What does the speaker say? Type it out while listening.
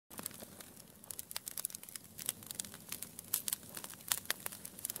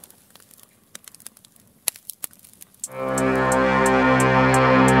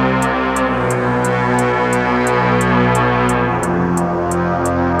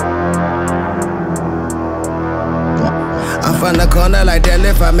from the corner like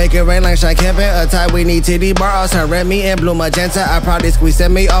deadlift. I make it rain like Shaq Kevin. A tie we need titty bar. Turn red me and blue magenta. I probably squeeze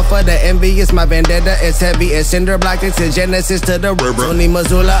me off of the envy. It's my vendetta. It's heavy. It's cinder block. It's a genesis to the river. Tony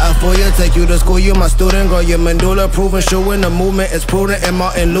Missoula, I fool you. Take you to school. You my student. Grow your medulla. Proven shooing. The movement is prudent. And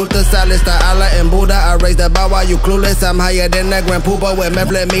Martin Luther. Silas the Allah and Buddha. I raise the bar while you clueless. I'm higher than that Grand Poopa with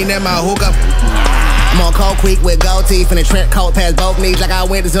methamphetamine in my hookah. I'm on cold quick with gold teeth and a Trent coat past both knees like I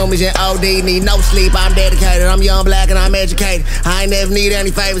went to Zoomies and OD. Need no sleep, I'm dedicated. I'm young, black, and I'm educated. I ain't never need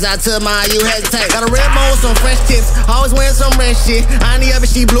any favors. I took mine, you hesitate. Got a red bone, some French tips. Always wearing some red shit. I ain't ever,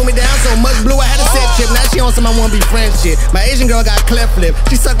 she blew me down so much blue. I had a set chip. Now she on some I wanna be friends shit. My Asian girl got cleft lip.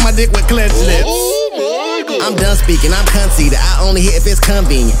 She sucked my dick with clenched lips. I'm done speaking, I'm conceited. I only hit if it's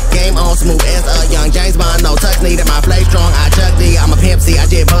convenient. Game on smooth as a young James Bond. No touch needed. My play strong, I chuck D. I'm a pimp C, I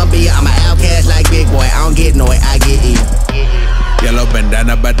jet bumpy. I'm an outcast like Big Boy. I don't get no it, I get E. Yellow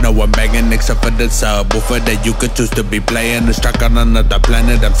bandana, but no one banging except for the subwoofer that you could choose to be playing. It's stuck on another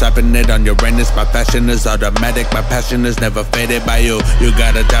planet. I'm slapping it on Uranus. My passion is automatic. My passion is never faded by you. You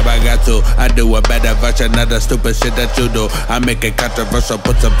got a job, I got to. I do a better version of the stupid shit that you do. I make it controversial,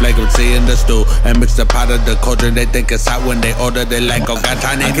 put some flagrancy in the stew, and mix the pot of the cauldron. They think it's hot when they order. They like, oh, got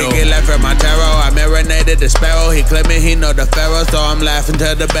tiny. I can't get left from my tarot. I marinated the sparrow. He claiming he know the pharaoh, so I'm laughing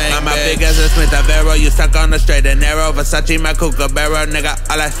to the bank. I'm a big as a Smith Avero. You stuck on the straight and narrow. Versace, my kookaburra, nigga.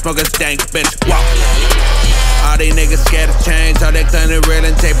 All I smoke is stank, bitch. Walk. All these niggas scared of change. All they claim to real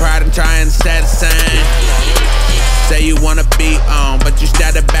and take pride in trying to stay the same. Say you wanna be on, but you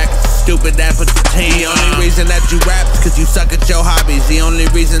started back. Stupid that puts the T on. The only reason that you rap is cause you suck at your hobbies. The only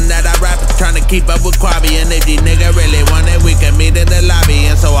reason that I rap is trying to keep up with Quabi. And if you nigga really want it, we can meet in the lobby.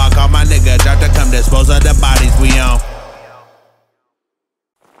 And so I call my nigga Doctor, come dispose of the bodies we on.